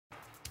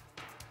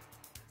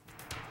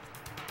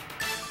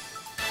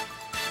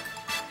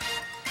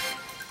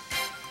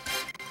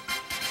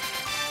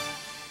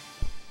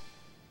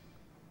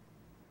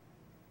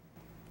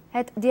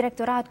Het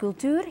Directoraat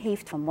Cultuur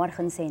heeft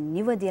vanmorgen zijn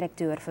nieuwe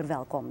directeur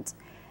verwelkomd.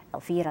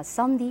 Elvira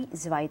Sandy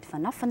zwaait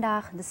vanaf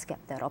vandaag de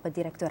scepter op het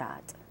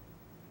directoraat.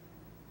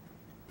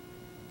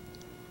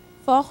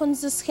 Volgens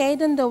de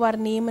scheidende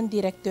waarnemend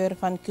directeur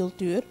van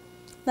Cultuur,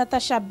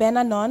 Natasha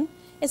Benanon,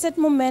 is het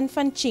moment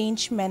van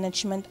change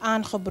management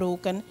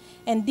aangebroken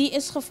en die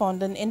is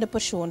gevonden in de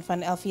persoon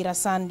van Elvira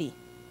Sandy.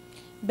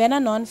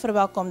 Benanon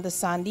verwelkomde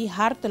Sandy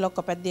hartelijk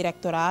op het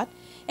directoraat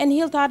en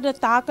hield haar de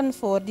taken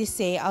voor die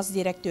zij als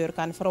directeur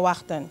kan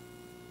verwachten.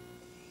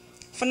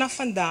 Vanaf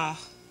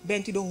vandaag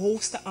bent u de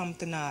hoogste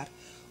ambtenaar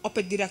op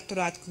het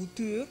Directoraat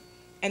Cultuur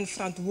en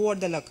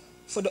verantwoordelijk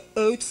voor de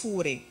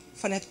uitvoering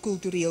van het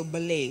cultureel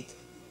beleid.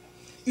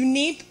 U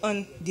neemt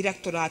een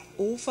directoraat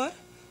over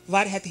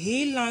waar het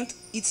heel land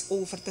iets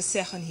over te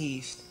zeggen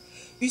heeft.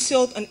 U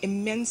zult een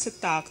immense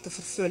taak te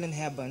vervullen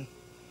hebben.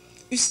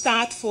 U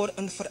staat voor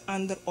een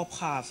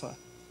veranderopgave.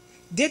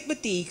 Dit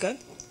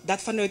betekent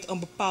dat vanuit een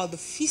bepaalde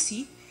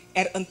visie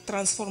er een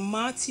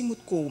transformatie moet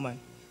komen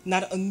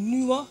naar een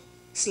nieuwe,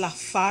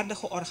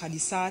 slagvaardige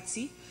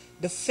organisatie,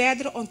 de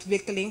verdere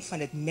ontwikkeling van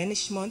het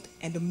management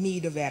en de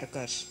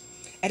medewerkers.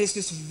 Er is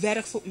dus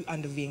werk voor u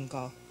aan de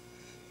winkel.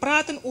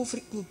 Praten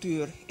over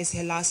cultuur is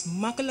helaas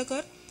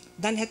makkelijker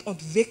dan het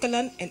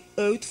ontwikkelen en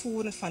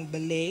uitvoeren van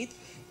beleid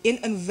in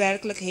een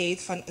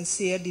werkelijkheid van een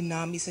zeer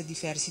dynamische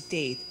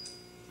diversiteit.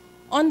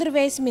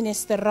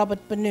 Onderwijsminister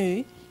Robert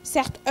Peneu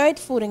zegt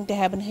uitvoering te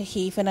hebben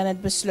gegeven aan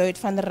het besluit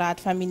van de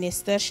Raad van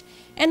Ministers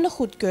en de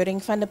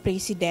goedkeuring van de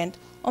president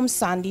om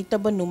Sandy te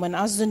benoemen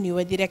als de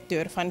nieuwe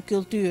directeur van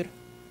Cultuur.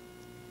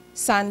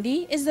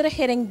 Sandy is de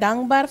regering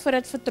dankbaar voor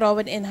het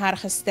vertrouwen in haar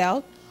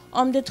gesteld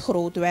om dit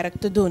groot werk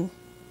te doen.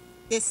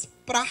 Het is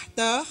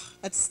prachtig,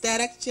 het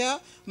sterkt je,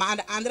 maar aan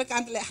de andere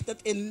kant legt het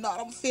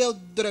enorm veel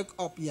druk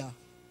op je.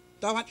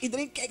 Want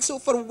iedereen kijkt zo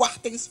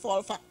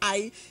verwachtingsvol van,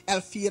 ai,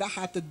 Elvira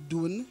gaat het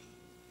doen.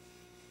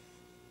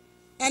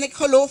 En ik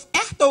geloof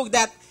echt ook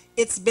dat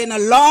it's been a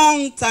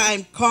long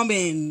time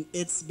coming.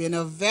 It's been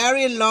a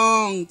very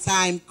long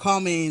time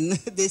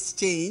coming, this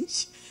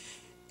change.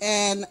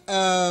 En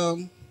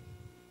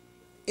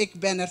ik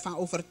ben ervan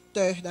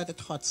overtuigd dat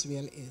het Gods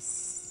wil is.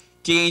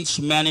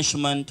 Change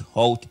management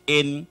houdt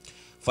in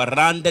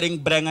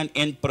verandering brengen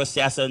in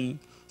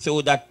processen,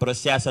 zodat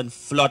processen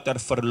vlotter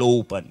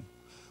verlopen.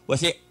 We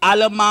zijn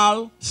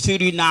allemaal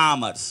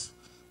Surinamers.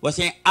 We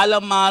zijn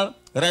allemaal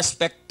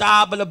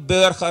respectabele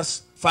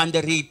burgers van de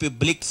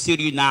Republiek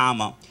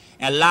Suriname.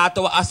 En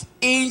laten we als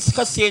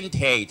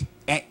eensgezindheid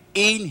en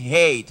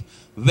eenheid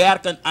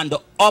werken aan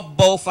de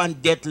opbouw van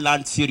dit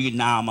land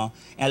Suriname.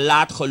 En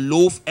laat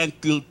geloof en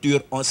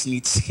cultuur ons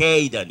niet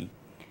scheiden.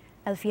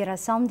 Elvira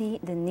Sandy,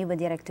 de nieuwe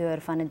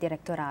directeur van het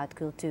Directoraat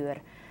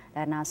Cultuur.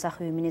 Daarna zag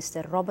u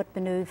minister Robert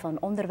Peneu van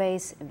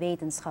Onderwijs,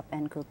 Wetenschap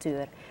en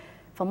Cultuur.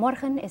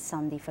 Vanmorgen is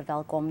Sandy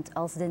verwelkomd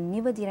als de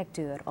nieuwe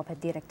directeur op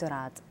het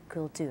Directoraat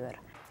Cultuur.